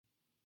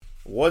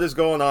What is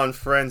going on,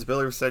 friends?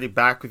 Billy Rossetti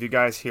back with you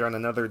guys here on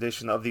another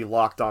edition of the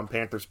Locked On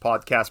Panthers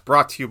podcast,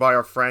 brought to you by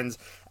our friends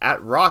at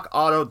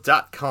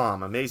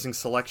rockauto.com. Amazing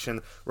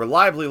selection,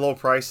 reliably low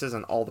prices,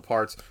 and all the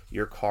parts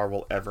your car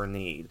will ever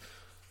need.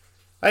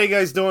 How you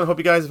guys doing? Hope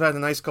you guys have had a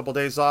nice couple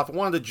days off. I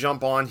wanted to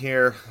jump on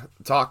here,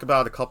 talk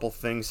about a couple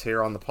things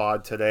here on the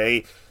pod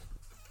today.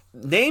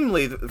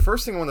 Namely, the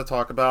first thing I want to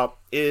talk about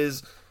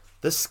is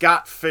the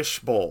Scott Fish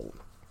Bowl.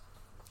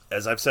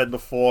 As I've said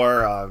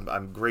before,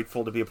 I'm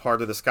grateful to be a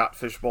part of the Scott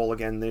Fish Bowl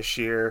again this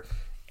year,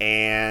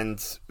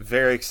 and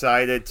very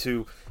excited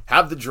to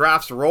have the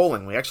drafts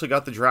rolling. We actually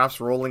got the drafts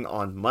rolling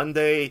on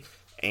Monday,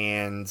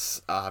 and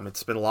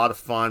it's been a lot of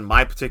fun.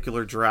 My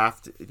particular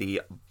draft,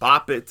 the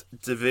Bop It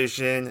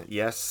division,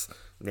 yes,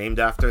 named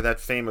after that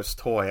famous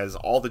toy, as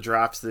all the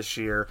drafts this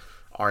year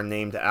are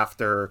named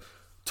after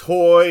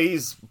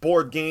toys,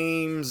 board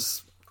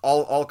games,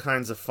 all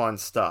kinds of fun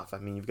stuff. I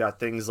mean, you've got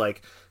things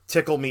like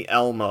Tickle Me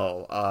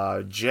Elmo,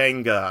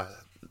 Jenga,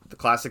 the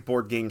classic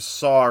board game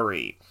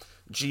Sorry,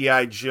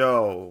 G.I.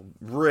 Joe,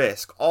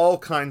 Risk, all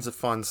kinds of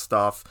fun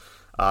stuff.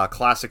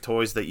 Classic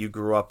toys that you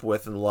grew up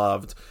with and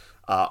loved.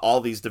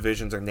 All these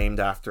divisions are named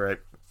after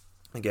it.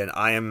 Again,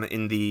 I am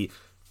in the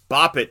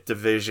Bop It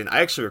division.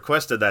 I actually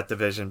requested that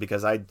division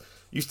because I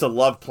used to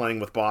love playing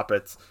with Bop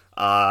It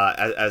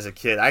as a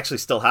kid. I actually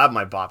still have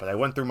my Bop It. I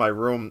went through my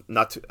room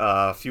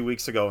a few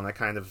weeks ago and I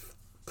kind of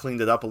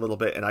cleaned it up a little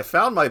bit, and I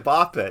found my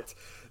Bop It.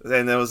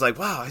 And I was like,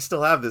 wow, I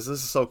still have this.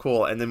 This is so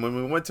cool. And then when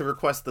we went to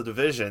request the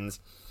divisions,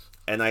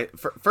 and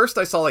first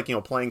I saw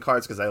playing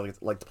cards because I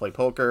like to play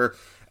poker.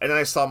 And then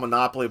I saw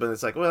Monopoly, but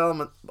it's like,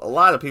 well, a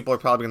lot of people are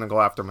probably going to go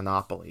after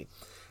Monopoly.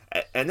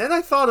 And then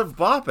I thought of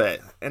Bop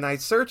It, and I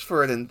searched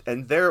for it,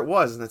 and there it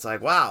was. And it's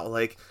like, wow,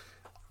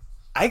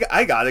 I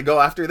got to go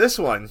after this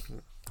one.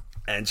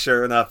 And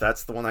sure enough,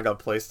 that's the one I got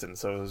placed in.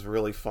 So it was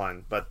really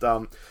fun. But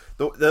the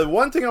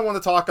one thing I want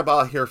to talk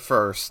about here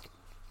first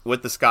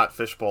with the Scott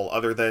Fish Bowl,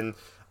 other than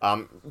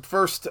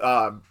first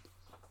I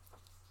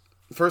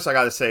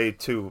got to say,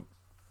 too,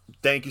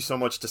 thank you so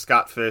much to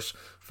Scott Fish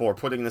for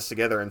putting this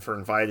together and for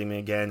inviting me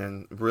again,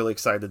 and really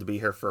excited to be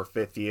here for a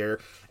fifth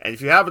year. And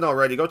if you haven't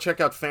already, go check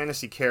out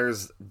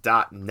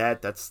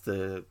fantasycares.net. That's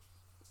the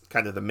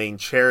kind of the main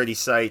charity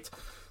site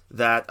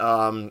that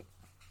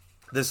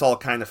this all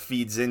kind of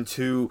feeds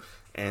into,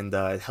 and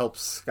it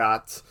helps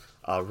Scott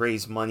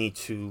raise money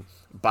to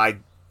buy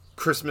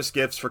Christmas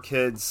gifts for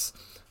kids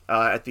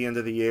at the end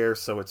of the year.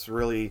 So it's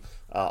really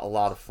a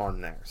lot of fun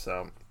there.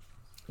 So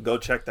go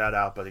check that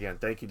out. But again,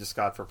 thank you to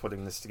Scott for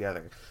putting this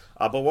together.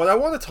 But what I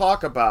want to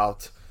talk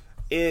about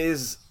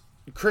is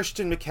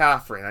Christian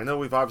McCaffrey. And I know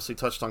we've obviously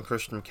touched on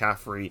Christian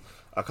McCaffrey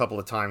a couple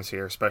of times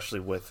here,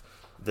 especially with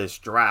this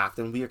draft.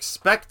 And we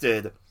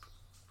expected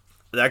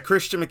that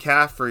Christian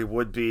McCaffrey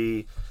would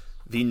be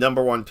the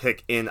number one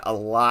pick in a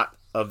lot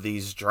of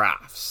these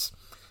drafts.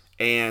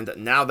 And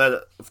now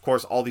that, of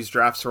course, all these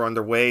drafts are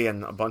underway,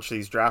 and a bunch of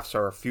these drafts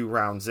are a few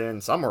rounds in,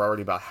 some are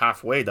already about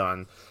halfway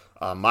done.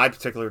 My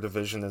particular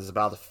division is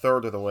about a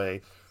third of the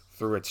way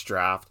through its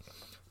draft.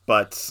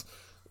 But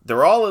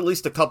they're all at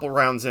least a couple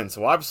rounds in.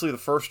 So obviously the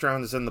first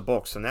round is in the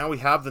book. So now we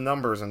have the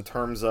numbers in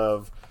terms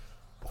of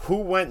who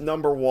went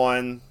number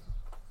one,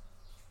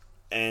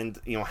 and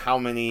how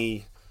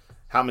many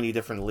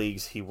different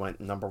leagues he went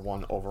number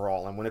one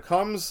overall. And when it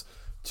comes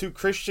to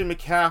Christian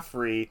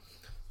McCaffrey,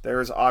 there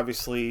is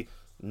obviously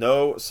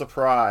no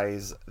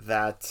surprise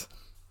that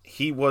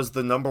he was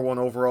the number one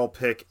overall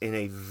pick in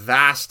a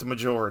vast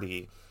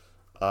majority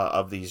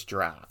of these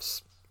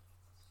drafts.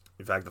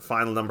 In fact, the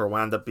final number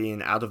wound up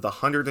being, out of the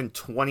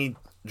 120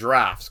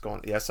 drafts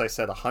yes, I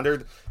said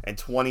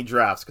 120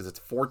 drafts, because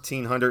it's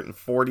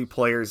 1,440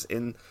 players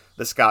in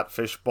the Scott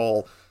Fish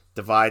Bowl,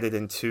 divided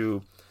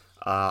into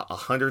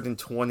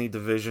 120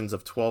 divisions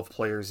of 12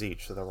 players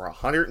each. So there were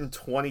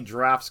 120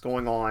 drafts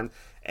going on,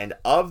 and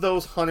of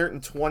those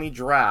 120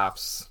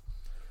 drafts,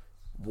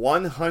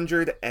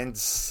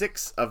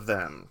 106 of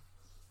them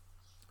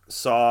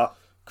saw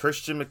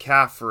Christian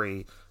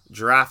McCaffrey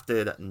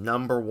drafted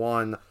number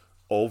one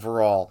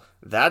overall.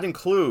 That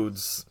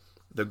includes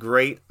the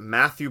great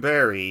Matthew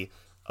Berry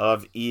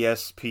of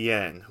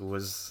ESPN, who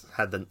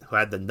had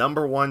the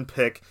number one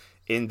pick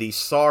in the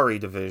Sorry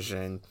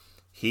division.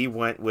 He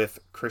went with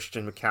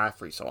Christian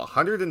McCaffrey. So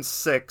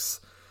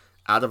 106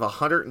 out of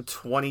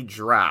 120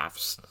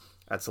 drafts.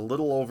 That's a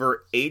little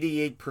over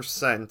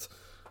 88%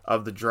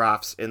 of the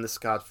drafts in the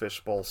Scott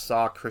Fish Bowl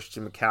saw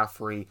Christian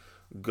McCaffrey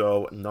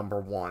go number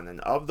one.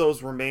 And of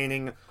those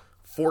remaining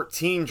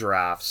 14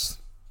 drafts,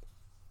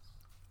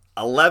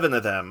 11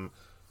 of them,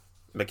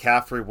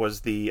 McCaffrey was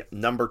the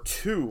number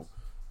two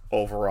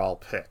overall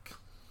pick.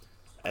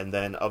 And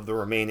then of the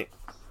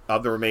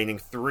remaining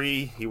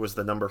three, he was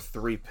the number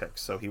three pick.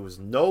 So he was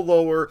no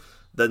lower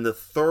than the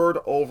third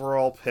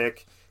overall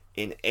pick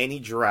in any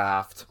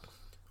draft.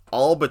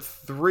 All but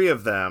three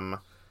of them,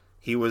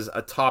 he was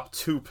a top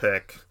two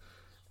pick.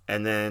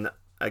 And then,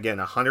 again,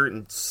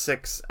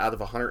 106 out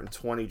of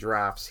 120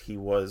 drafts, he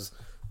was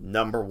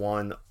number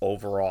one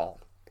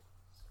overall.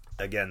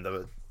 Again,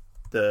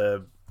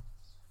 the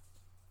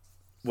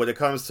when it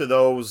comes to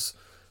those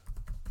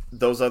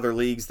other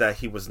leagues that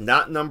he was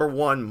not number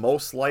one,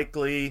 most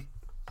likely,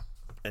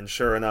 and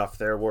sure enough,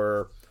 there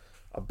were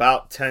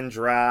about 10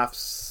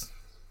 drafts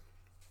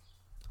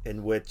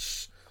in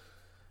which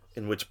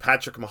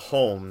Patrick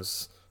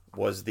Mahomes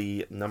was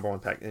the number one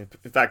pick.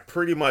 In fact,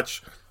 pretty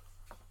much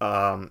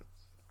about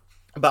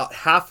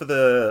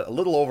a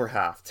little over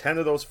half, 10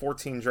 of those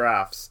 14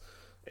 drafts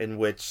in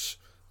which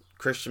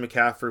Christian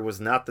McCaffrey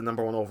was not the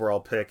number one overall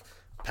pick,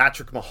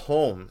 Patrick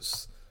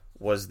Mahomes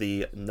was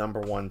the number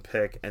one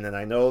pick. And then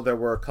I know there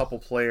were a couple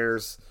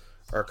players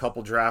or a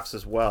couple drafts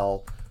as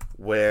well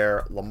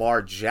where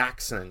Lamar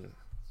Jackson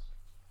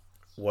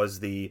was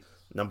the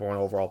number one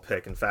overall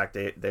pick. In fact,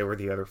 they were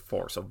the other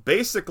four. So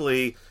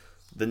basically,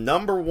 the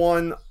number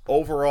one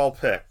overall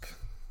pick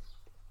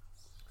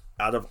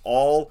out of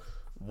all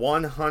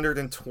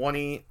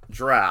 120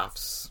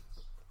 drafts,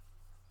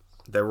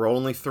 there were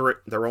only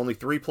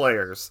three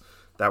players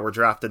that were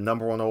drafted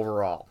number one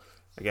overall.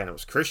 Again, it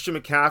was Christian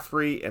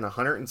McCaffrey in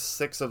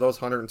 106 of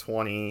those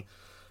 120.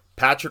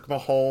 Patrick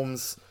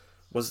Mahomes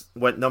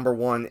went number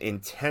one in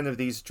 10 of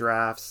these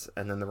drafts,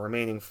 and then the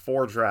remaining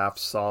 4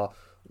 drafts saw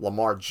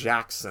Lamar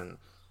Jackson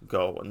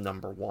go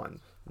number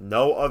one.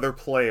 No other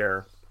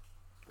player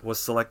was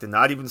selected,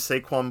 not even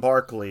Saquon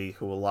Barkley,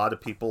 who a lot of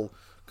people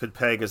could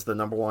peg as the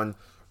number one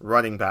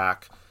running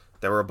back.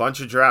 There were a bunch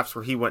of drafts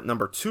where he went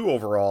number 2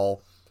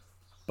 overall,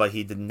 but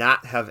he did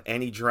not have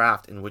any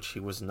draft in which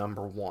he was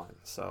number one.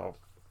 So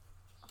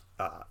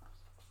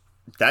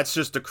that's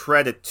just a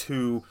credit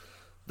to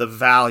the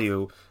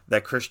value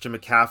that Christian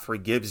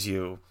McCaffrey gives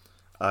you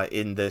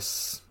in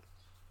this,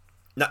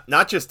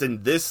 not just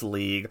in this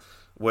league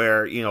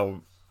where,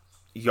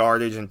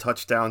 yardage and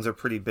touchdowns are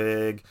pretty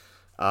big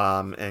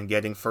and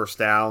getting first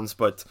downs,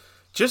 but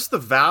just the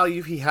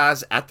value he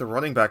has at the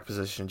running back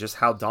position, just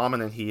how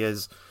dominant he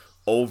is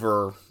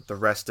over the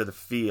rest of the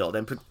field.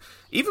 And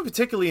even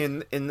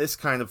particularly in this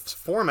kind of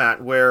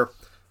format where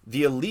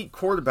the elite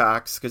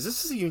quarterbacks, because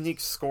this is a unique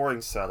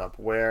scoring setup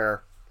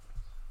where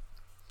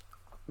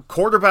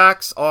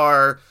quarterbacks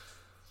are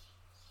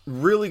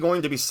really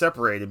going to be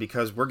separated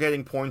because we're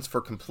getting points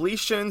for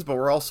completions, but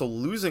we're also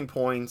losing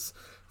points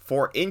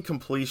for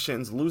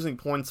incompletions, losing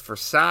points for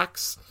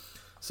sacks.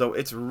 So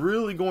it's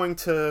really going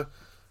to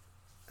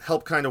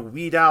help kind of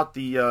weed out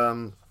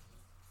the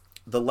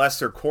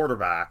lesser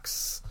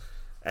quarterbacks,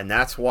 and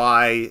that's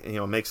why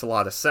it makes a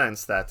lot of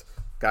sense that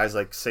guys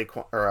like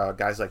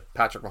guys like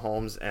Patrick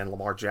Mahomes and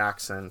Lamar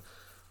Jackson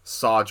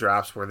saw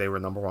drafts where they were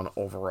number one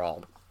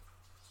overall.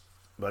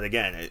 But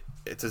again,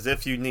 it's as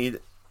if you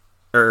didn't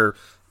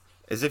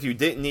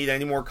need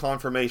any more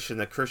confirmation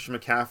that Christian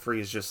McCaffrey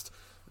is just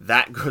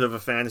that good of a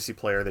fantasy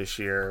player this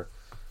year.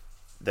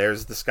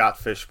 There's the Scott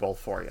Fish Bowl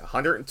for you.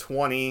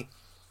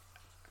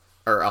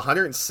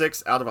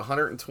 106 out of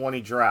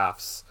 120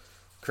 drafts,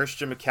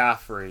 Christian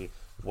McCaffrey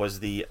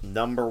was the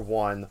number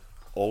one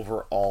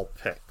overall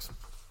pick.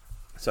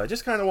 So I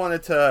just kind of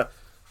wanted to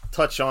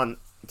touch on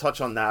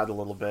that a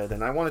little bit,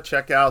 and I want to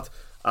check out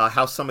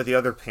how some of the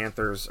other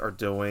Panthers are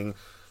doing.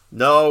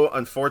 No,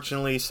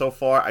 unfortunately, so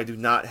far I do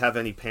not have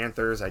any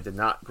Panthers. I did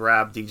not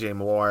grab DJ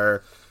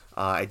Moore.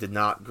 I did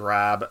not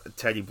grab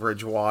Teddy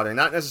Bridgewater.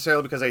 Not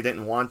necessarily because I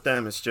didn't want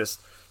them. It's just,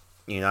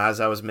 as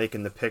I was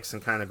making the picks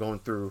and kind of going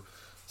through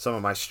some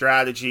of my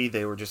strategy,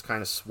 they were just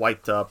kind of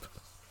swiped up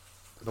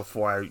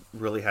before I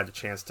really had a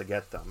chance to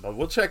get them. But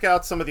we'll check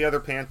out some of the other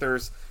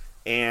Panthers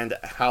and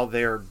how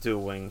they're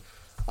doing.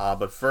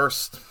 But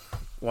first, I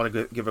want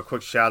to give a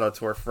quick shout out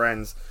to our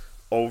friends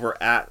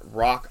over at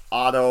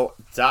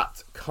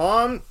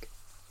rockauto.com,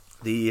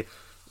 the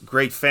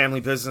great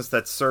family business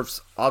that's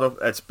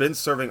been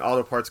serving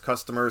auto parts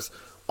customers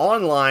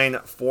online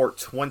for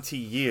 20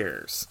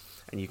 years.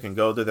 And you can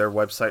go to their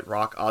website,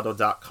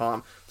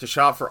 rockauto.com, to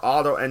shop for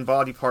auto and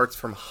body parts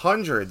from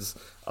hundreds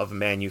of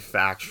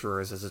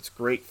manufacturers, as it's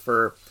great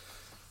for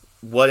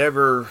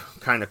whatever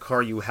kind of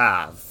car you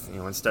have.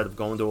 Instead of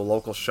going to a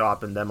local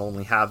shop and them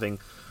only having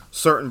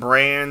certain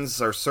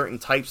brands or certain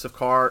types of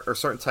car or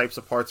certain types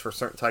of parts for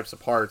certain types of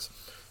parts,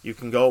 you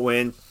can go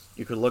in,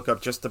 you can look up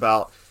just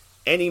about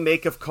any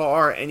make of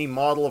car, any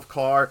model of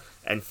car,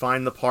 and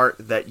find the part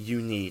that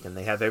you need. And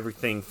they have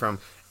everything from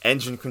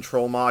engine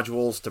control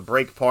modules to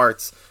brake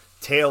parts,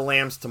 tail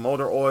lamps to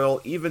motor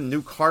oil, even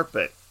new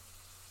carpet.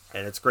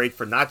 And it's great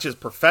for not just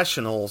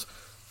professionals,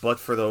 but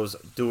for those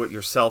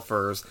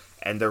do-it-yourselfers,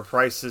 and their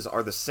prices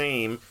are the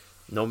same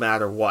no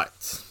matter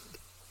what.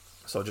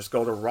 So just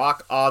go to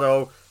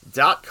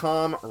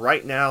rockauto.com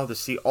right now to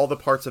see all the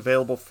parts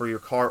available for your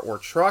car or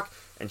truck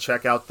and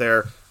check out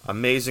their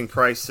amazing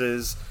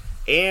prices.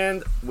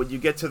 And when you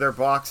get to their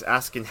box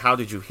asking, how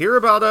did you hear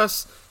about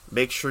us?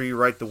 Make sure you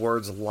write the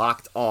words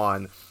 "locked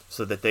on"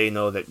 so that they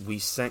know that we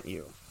sent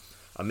you.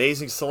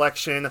 Amazing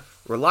selection,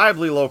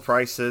 reliably low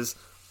prices,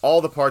 all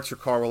the parts your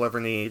car will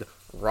ever need.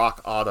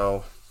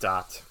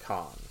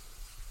 rockauto.com.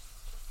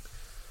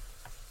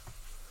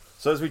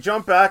 So as we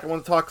jump back, I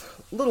want to talk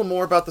a little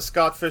more about the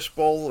Scott Fish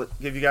Bowl,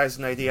 give you guys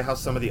an idea how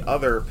some of the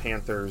other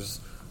Panthers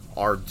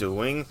are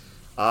doing.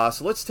 So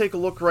let's take a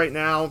look right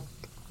now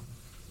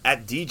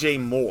at DJ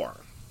Moore.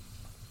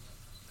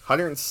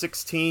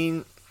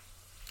 116.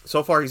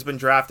 So far, he's been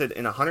drafted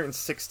in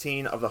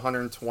 116 of the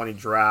 120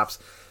 drafts.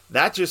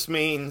 That just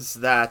means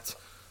that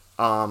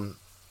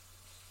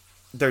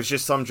there's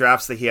just some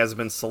drafts that he hasn't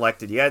been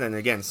selected yet. And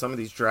again, some of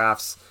these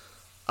drafts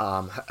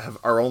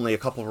are only a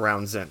couple of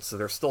rounds in. So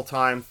there's still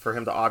time for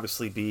him to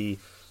obviously be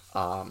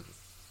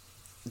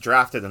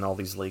drafted in all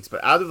these leagues.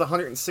 But out of the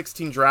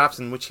 116 drafts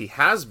in which he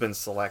has been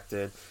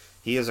selected,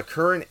 he has a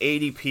current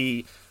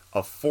ADP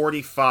of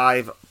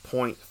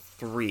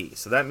 45.3.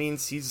 So that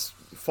means he's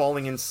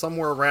falling in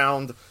somewhere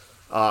around,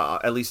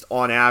 at least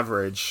on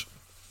average,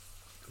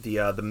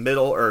 the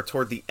middle or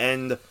toward the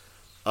end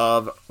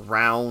of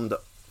round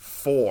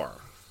 4.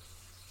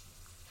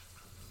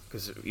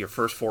 Because your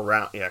first four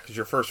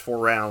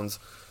rounds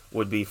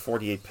would be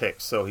 48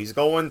 picks. So he's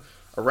going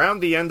around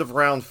the end of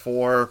round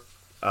 4.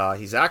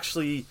 He's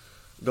actually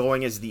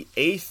going as the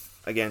 8th,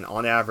 again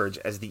on average,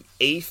 as the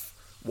 8th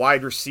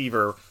wide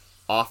receiver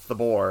off the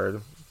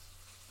board.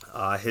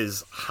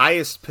 His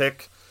highest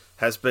pick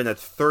has been at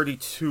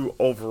 32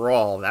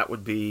 overall. That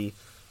would be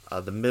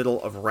the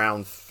middle of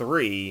round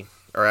 3,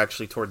 or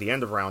actually toward the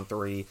end of round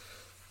 3.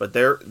 But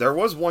there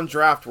was one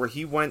draft where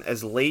he went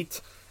as late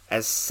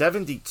as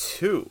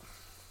 72.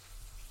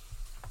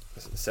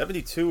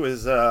 72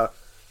 is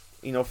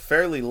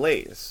fairly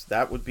late.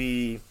 That would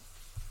be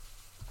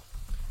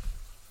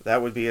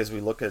as we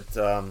look at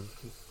the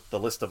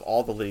list of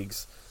all the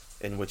leagues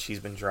in which he's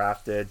been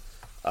drafted.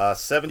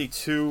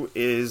 72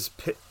 is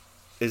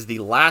the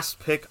last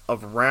pick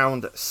of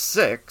round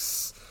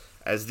 6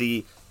 as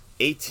the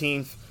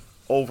 18th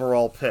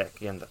overall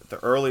pick. And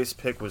the earliest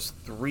pick was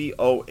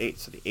 308,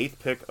 so the 8th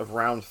pick of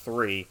round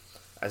 3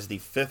 as the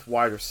 5th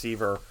wide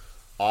receiver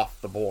off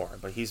the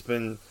board. But he's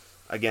been,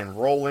 again,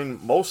 rolling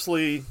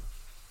mostly.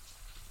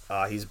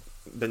 He's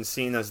been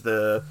seen as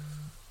the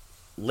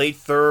late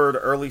 3rd,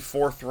 early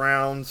 4th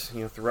round,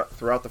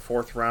 throughout the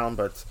 4th round.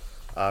 But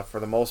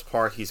for the most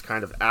part, he's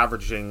kind of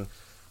averaging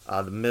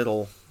the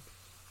middle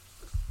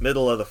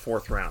of the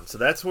 4th round. So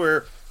that's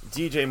where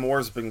DJ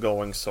Moore's been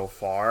going so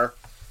far.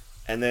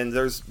 And then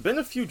there's been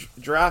a few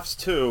drafts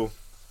too,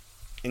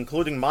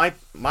 including my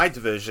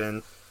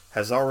division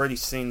has already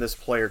seen this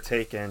player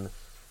taken,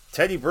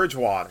 Teddy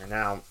Bridgewater.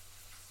 Now,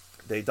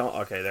 they don't...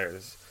 Okay, there it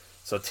is.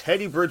 So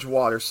Teddy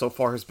Bridgewater so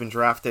far has been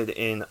drafted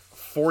in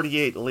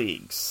 48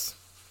 leagues.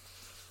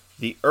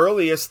 The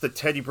earliest that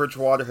Teddy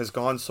Bridgewater has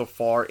gone so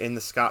far in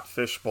the Scott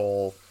Fish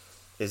Bowl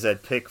is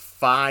at pick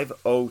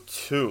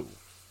 502.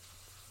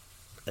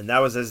 And that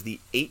was as the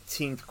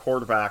 18th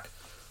quarterback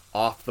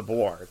off the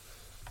board.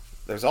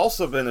 There's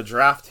also been a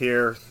draft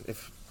here,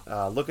 if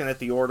looking at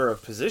the order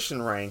of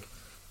position rank,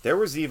 there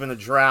was even a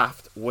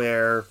draft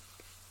where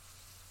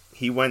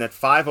he went at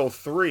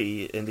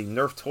 503 in the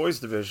Nerf Toys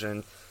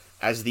division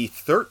as the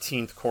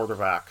 13th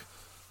quarterback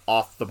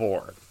off the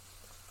board.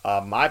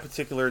 My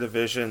particular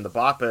division, the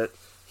Boppet,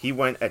 he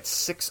went at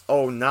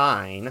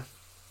 609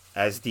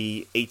 as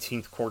the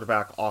 18th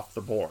quarterback off the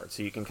board.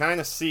 So you can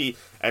kind of see,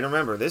 and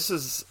remember, this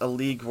is a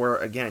league where,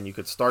 again, you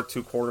could start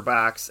 2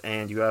 quarterbacks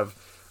and you have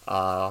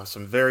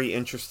some very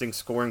interesting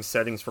scoring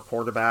settings for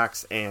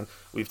quarterbacks, and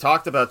we've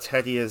talked about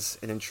Teddy as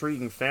an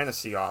intriguing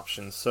fantasy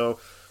option. So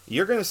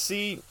you're going to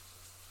see,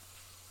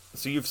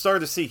 you've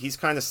started to see he's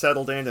kind of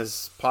settled in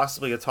as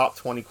possibly a top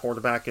 20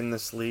 quarterback in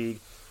this league,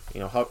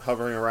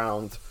 hovering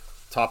around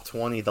top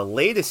 20. The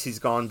latest he's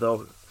gone,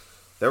 though,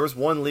 there was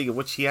one league in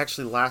which he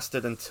actually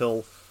lasted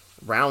until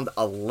round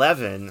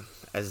 11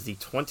 as the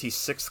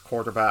 26th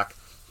quarterback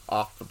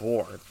off the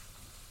board.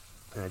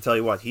 And I tell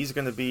you what, he's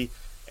going to be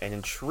an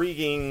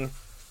intriguing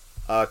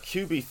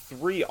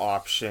QB3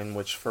 option,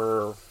 which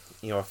for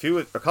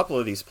a couple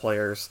of these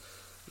players,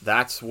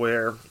 that's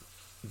where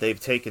they've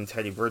taken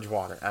Teddy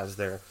Bridgewater as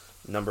their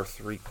number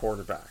 3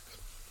 quarterback.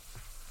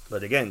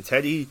 But again,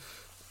 Teddy,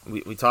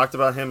 we talked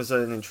about him as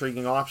an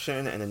intriguing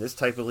option, and in this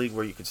type of league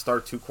where you could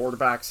start 2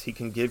 quarterbacks, he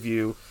can give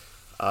you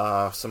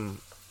some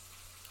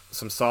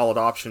solid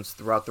options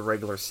throughout the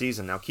regular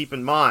season. Now, keep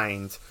in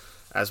mind,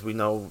 as we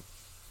know,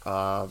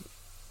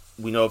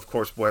 of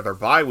course, where their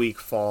bye week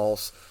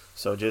falls,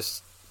 so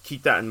just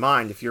keep that in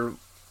mind. If you're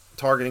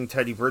targeting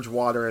Teddy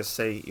Bridgewater as,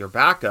 say, your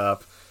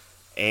backup,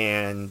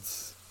 and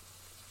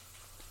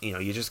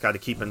you just got to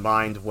keep in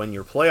mind when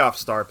your playoffs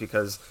start,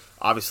 because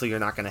obviously you're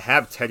not going to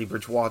have Teddy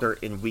Bridgewater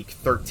in week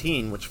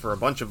 13, which for a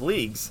bunch of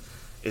leagues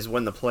is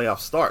when the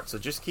playoffs start. So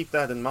just keep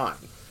that in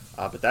mind.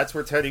 But that's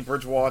where Teddy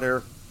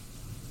Bridgewater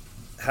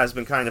has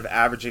been kind of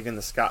averaging in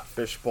the Scott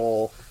Fish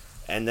Bowl.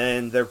 And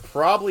then there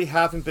probably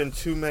haven't been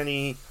too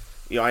many.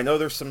 I know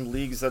there's some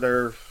leagues that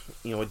are,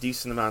 a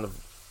decent amount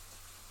of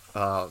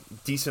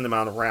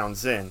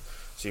rounds in.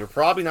 So you're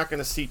probably not going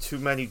to see too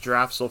many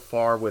drafts so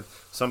far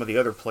with some of the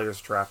other players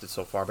drafted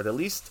so far. But at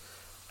least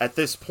at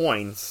this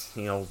point,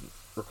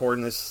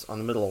 recording this on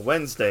the middle of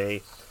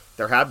Wednesday,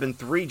 there have been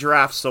 3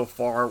 drafts so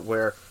far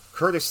where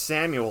Curtis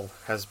Samuel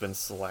has been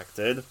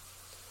selected.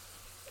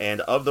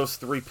 And of those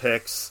 3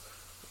 picks,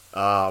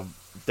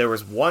 there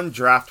was one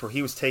draft where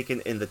he was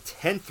taken in the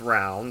 10th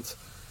round,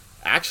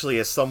 actually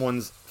as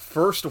someone's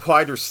first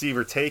wide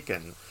receiver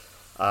taken.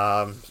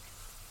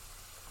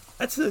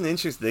 That's an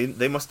interesting.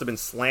 They must have been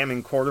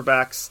slamming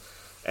quarterbacks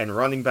and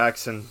running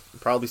backs and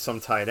probably some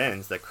tight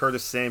ends. That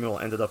Curtis Samuel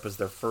ended up as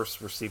their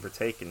first receiver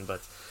taken. But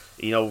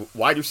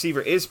wide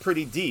receiver is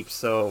pretty deep,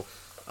 so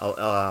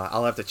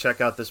I'll have to check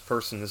out this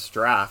person's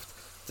draft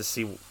to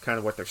see kind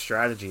of what their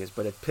strategy is.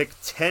 But at pick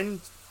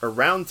 10,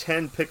 around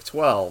 10, pick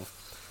 12,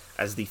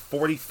 as the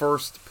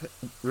 41st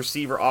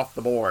receiver off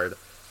the board,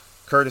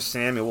 Curtis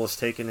Samuel is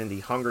taken in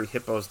the Hungry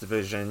Hippos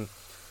division.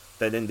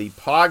 Then in the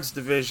Pogs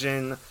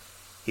division,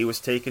 he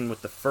was taken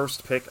with the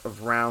first pick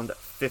of round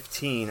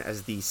 15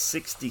 as the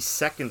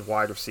 62nd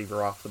wide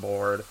receiver off the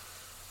board.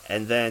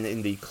 And then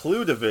in the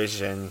Clue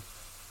division,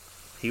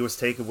 he was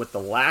taken with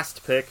the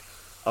last pick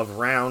of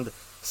round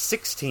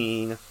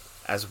 16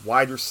 as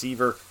wide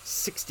receiver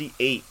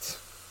 68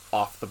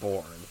 off the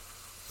board.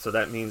 So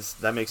that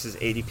makes his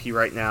ADP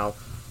right now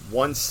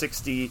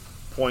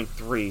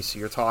 160.3. So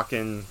you're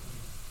talking,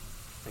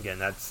 again,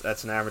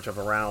 that's an average of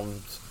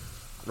around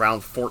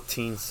round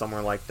 14,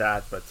 somewhere like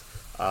that. But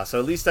so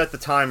at least at the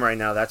time right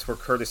now, that's where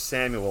Curtis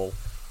Samuel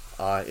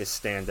is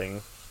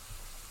standing.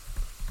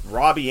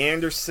 Robbie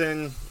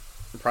Anderson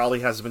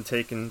probably hasn't been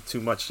taken too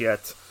much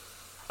yet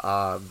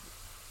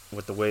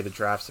with the way the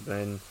drafts have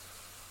been.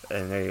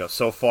 And there you go.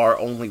 So far,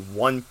 only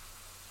one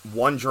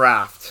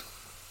draft.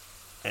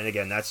 And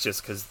again, that's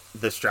just because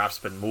this draft's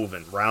been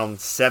moving.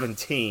 Round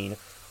 17,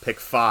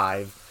 pick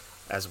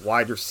 5, as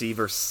wide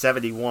receiver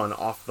 71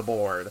 off the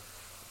board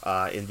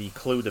in the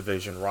Clue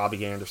division.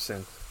 Robbie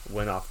Anderson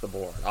went off the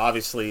board.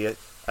 Obviously,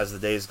 as the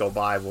days go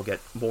by, we'll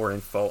get more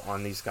info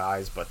on these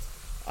guys, but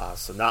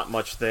so not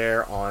much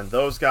there on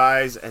those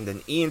guys. And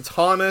then Ian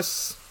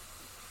Thomas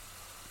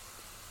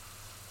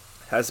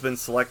has been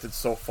selected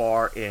so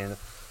far in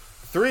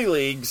 3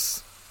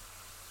 leagues.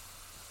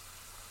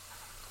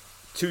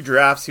 2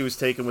 drafts. He was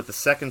taken with the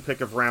second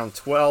pick of round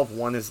 12.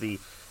 One is the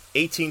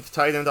 18th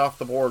tight end off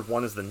the board.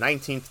 One is the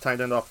 19th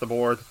tight end off the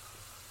board.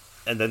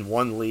 And then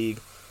 1 league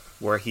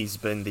where he's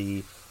been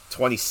the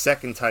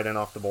 22nd tight end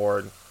off the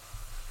board,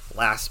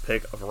 last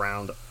pick of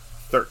round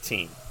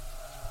 13.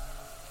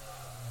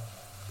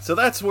 So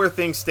that's where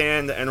things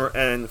stand,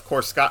 and of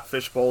course Scott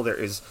Fishbowl, there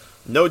is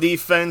no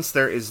defense,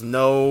 there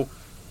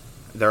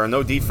are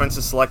no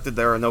defenses selected,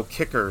 there are no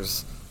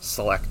kickers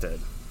selected.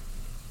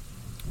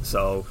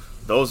 So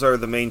those are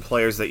the main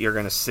players that you're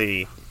going to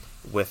see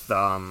with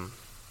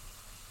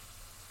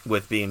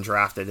being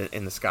drafted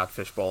in the Scott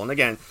Fishbowl. And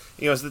again,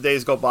 as the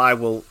days go by,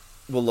 we'll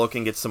look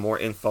and get some more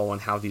info on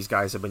how these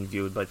guys have been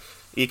viewed, but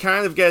you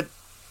kind of get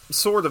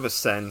sort of a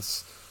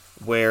sense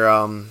where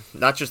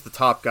not just the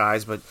top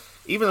guys, but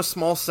even a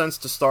small sense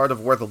to start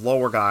of where the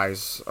lower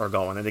guys are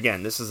going. And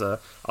again, this is a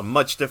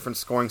much different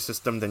scoring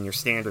system than your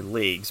standard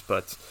leagues,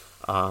 but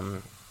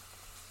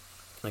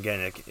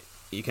again,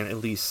 you can at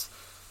least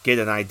get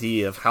an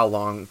idea of how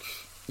long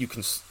you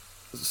can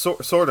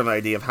sort of an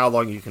idea of how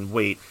long you can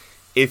wait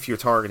if you're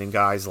targeting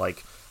guys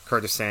like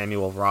Curtis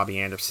Samuel,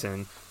 Robbie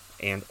Anderson,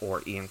 and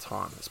or Ian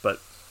Thomas.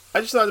 But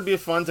I just thought it'd be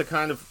fun to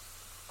kind of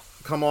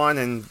come on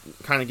and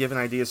kind of give an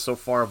idea so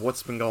far of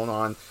what's been going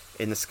on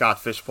in the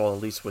Scott Fishbowl,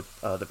 at least with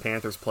the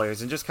Panthers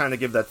players, and just kind of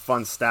give that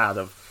fun stat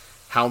of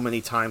how many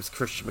times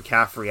Christian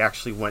McCaffrey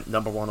actually went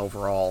number 1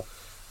 overall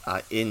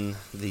in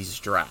these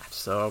drafts.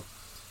 So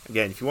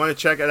again, if you want to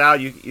check it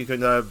out, you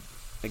can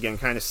again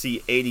kind of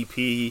see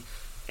ADP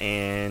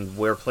and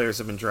where players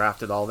have been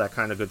drafted, all that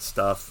kind of good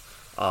stuff.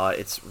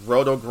 It's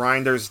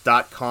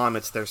rotogrinders.com.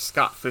 It's their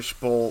Scott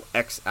Fishbowl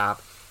X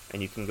app,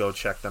 and you can go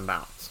check them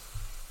out.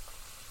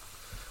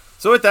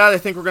 So with that, I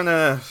think we're going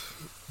to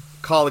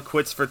call it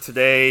quits for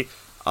today.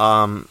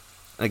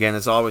 Again,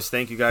 as always,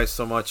 thank you guys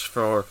so much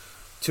for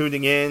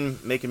tuning in,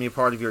 making me a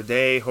part of your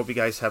day. Hope you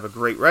guys have a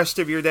great rest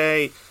of your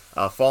day.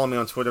 Follow me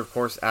on Twitter, of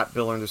course, at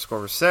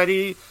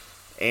Bill_Rossetti.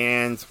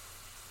 And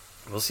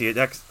we'll see you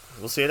next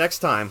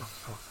time.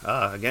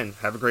 Again,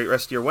 have a great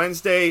rest of your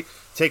Wednesday.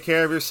 Take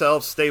care of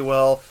yourselves. Stay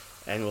well.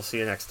 And we'll see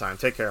you next time.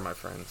 Take care, my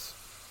friends.